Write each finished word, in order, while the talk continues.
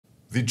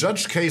The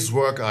judge case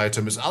work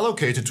item is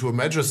allocated to a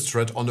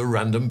magistrate on a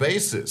random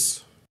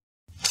basis.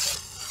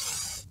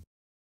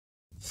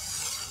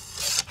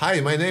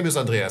 Hi, my name is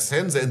Andreas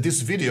Hense and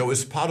this video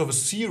is part of a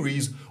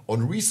series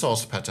on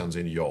resource patterns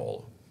in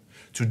YAWL.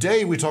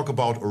 Today we talk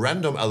about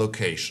random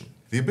allocation.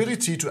 The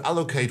ability to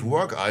allocate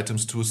work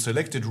items to a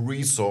selected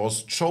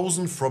resource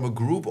chosen from a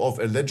group of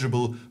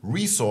eligible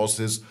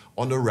resources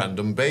on a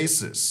random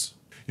basis.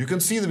 You can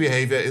see the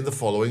behavior in the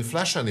following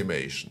flash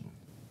animation.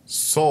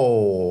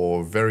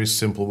 So, very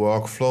simple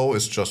workflow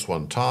is just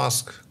one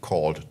task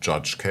called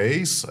judge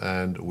case,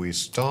 and we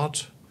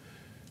start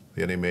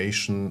the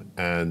animation,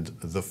 and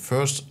the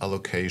first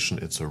allocation,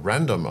 it's a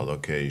random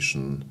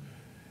allocation,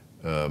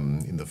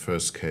 in the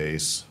first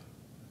case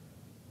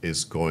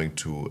is going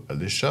to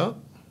Alicia.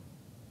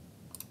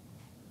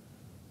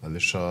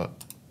 Alicia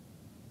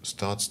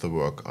starts the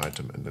work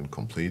item and then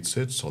completes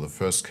it. So the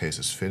first case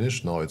is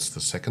finished. Now it's the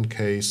second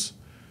case.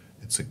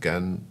 It's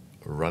again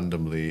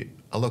randomly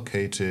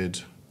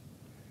allocated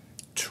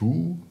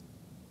to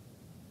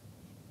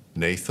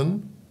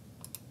Nathan.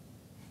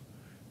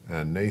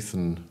 And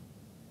Nathan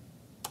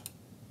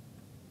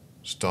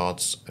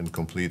starts and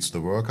completes the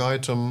work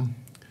item.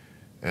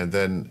 And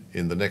then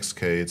in the next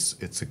case,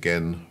 it's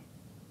again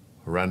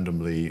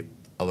randomly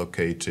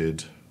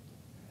allocated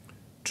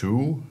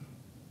to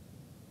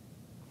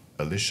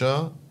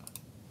Alicia,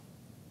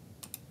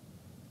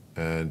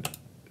 and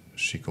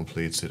she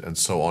completes it, and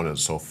so on and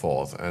so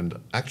forth. And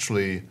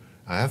actually,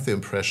 I have the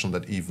impression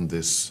that even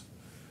this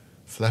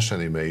flash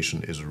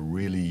animation is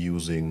really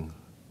using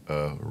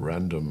a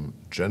random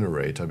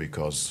generator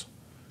because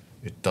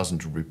it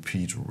doesn't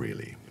repeat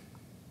really.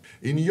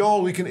 In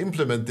YAWL, we can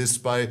implement this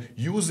by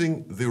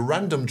using the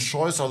random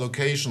choice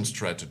allocation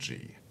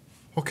strategy.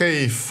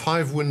 Okay,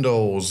 5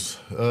 windows.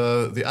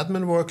 The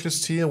admin work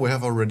list here, we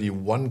have already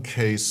one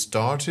case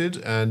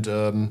started, and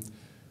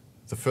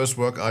the first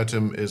work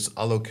item is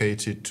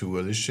allocated to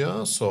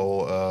Alicia.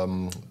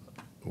 So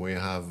we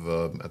have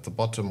at the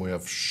bottom we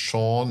have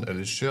Sean,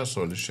 Alicia.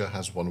 So Alicia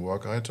has one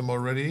work item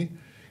already,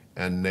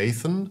 and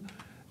Nathan,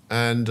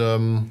 and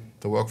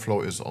the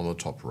workflow is on the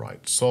top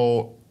right.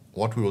 So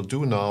what we will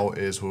do now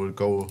is we will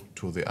go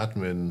to the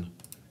admin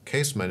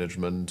case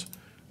management,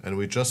 and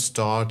we just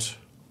start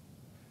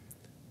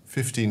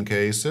 15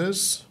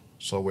 cases.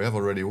 So we have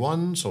already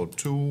one, so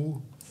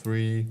 2,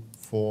 3,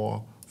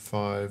 4,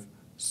 5,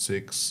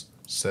 6,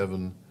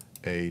 7,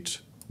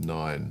 8,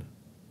 9,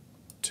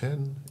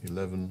 10,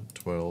 11,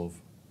 12,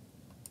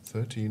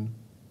 13,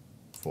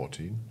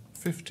 14,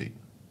 15.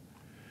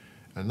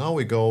 And now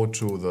we go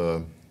to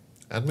the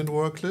admin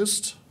work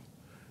list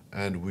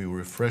and we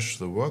refresh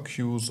the work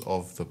queues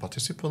of the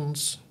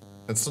participants.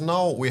 And so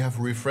now we have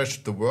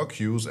refreshed the work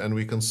queues and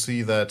we can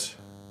see that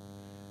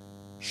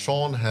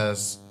Sean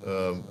has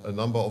a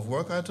number of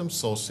work items,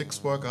 so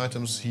 6 work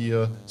items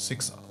here,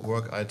 6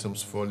 work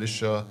items for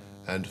Alicia,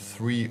 and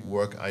 3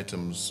 work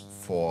items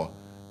for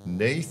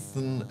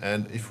Nathan.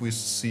 And if we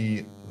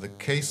see the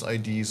case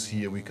IDs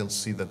here, we can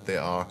see that they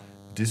are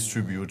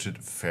distributed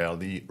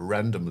fairly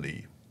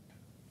randomly.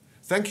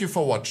 Thank you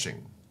for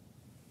watching.